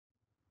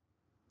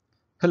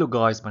Hello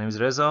guys, my name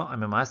is Reza.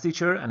 I'm a math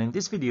teacher, and in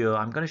this video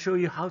I'm going to show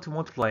you how to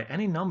multiply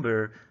any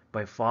number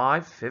by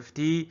 5,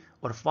 50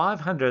 or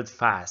 500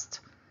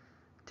 fast.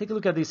 Take a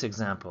look at this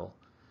example.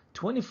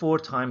 24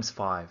 times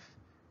 5.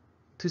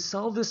 To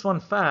solve this one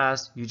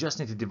fast, you just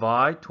need to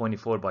divide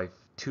 24 by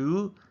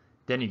 2,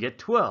 then you get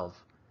 12.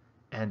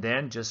 And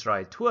then just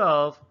write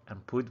 12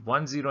 and put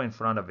 1 0 in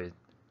front of it.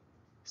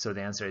 So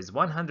the answer is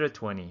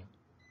 120.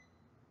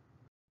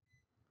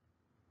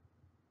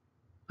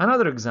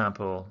 Another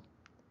example.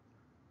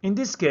 In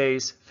this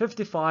case,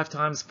 55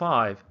 times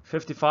 5.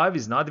 55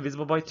 is not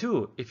divisible by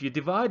 2. If you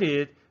divide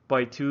it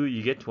by 2,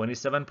 you get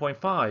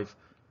 27.5.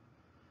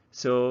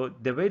 So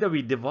the way that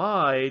we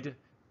divide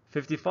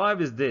 55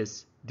 is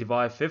this.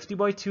 Divide 50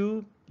 by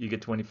 2, you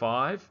get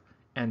 25.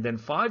 And then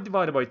 5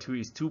 divided by 2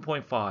 is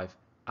 2.5.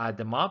 Add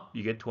them up,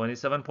 you get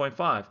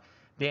 27.5.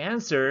 The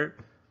answer,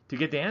 to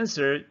get the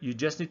answer, you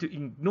just need to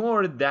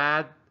ignore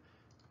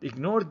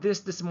this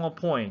decimal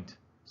point.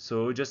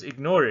 So just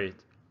ignore it.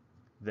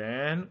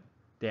 Then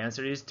the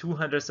answer is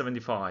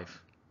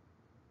 275.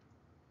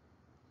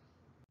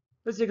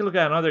 Let's take a look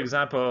at another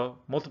example,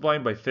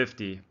 multiplying by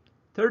 50.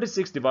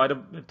 36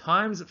 divided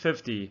times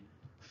 50.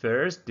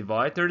 First,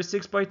 divide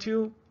 36 by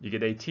 2, you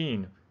get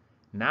 18.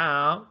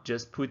 Now,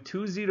 just put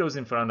 2 zeros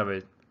in front of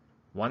it.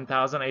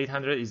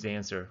 1,800 is the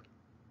answer.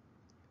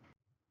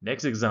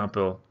 Next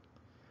example.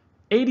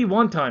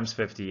 81 times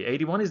 50.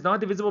 81 is not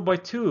divisible by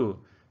 2.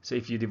 So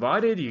if you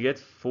divide it, you get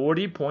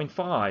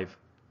 40.5.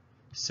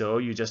 So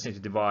you just need to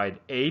divide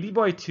 80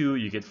 by 2,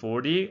 you get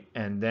 40,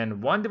 and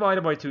then 1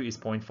 divided by 2 is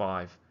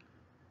 0.5.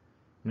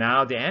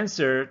 Now the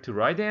answer, to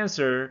write the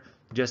answer,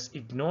 just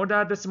ignore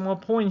that decimal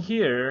point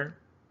here,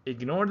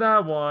 ignore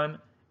that one,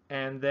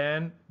 and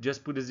then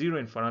just put a 0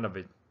 in front of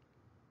it.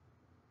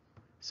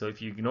 So if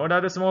you ignore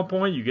that decimal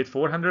point, you get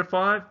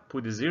 405,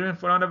 put a 0 in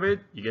front of it,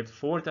 you get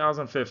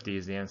 4050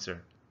 is the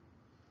answer.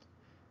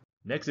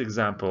 Next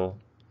example,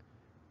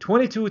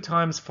 22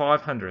 times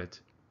 500.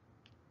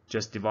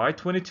 Just divide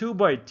 22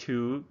 by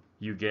 2,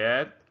 you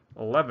get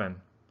 11.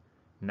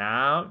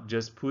 Now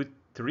just put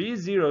 3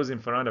 zeros in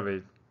front of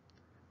it.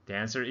 The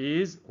answer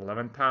is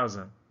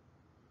 11,000.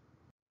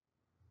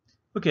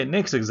 Okay,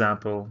 next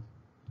example.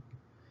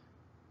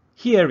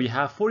 Here we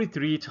have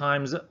 43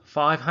 times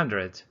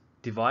 500.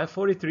 Divide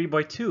 43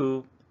 by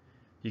 2,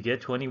 you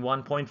get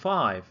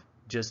 21.5.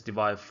 Just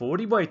divide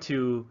 40 by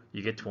 2,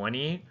 you get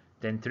 20.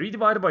 Then 3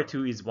 divided by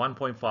 2 is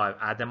 1.5.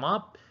 Add them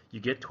up, you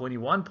get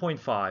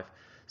 21.5.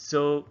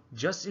 So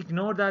just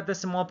ignore that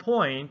decimal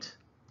point,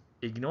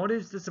 ignore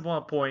this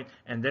decimal point,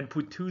 and then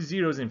put 2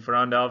 zeros in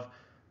front of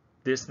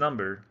this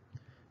number.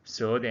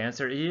 So the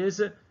answer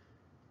is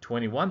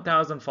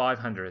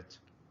 21,500.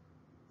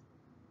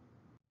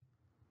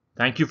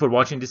 Thank you for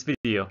watching this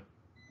video.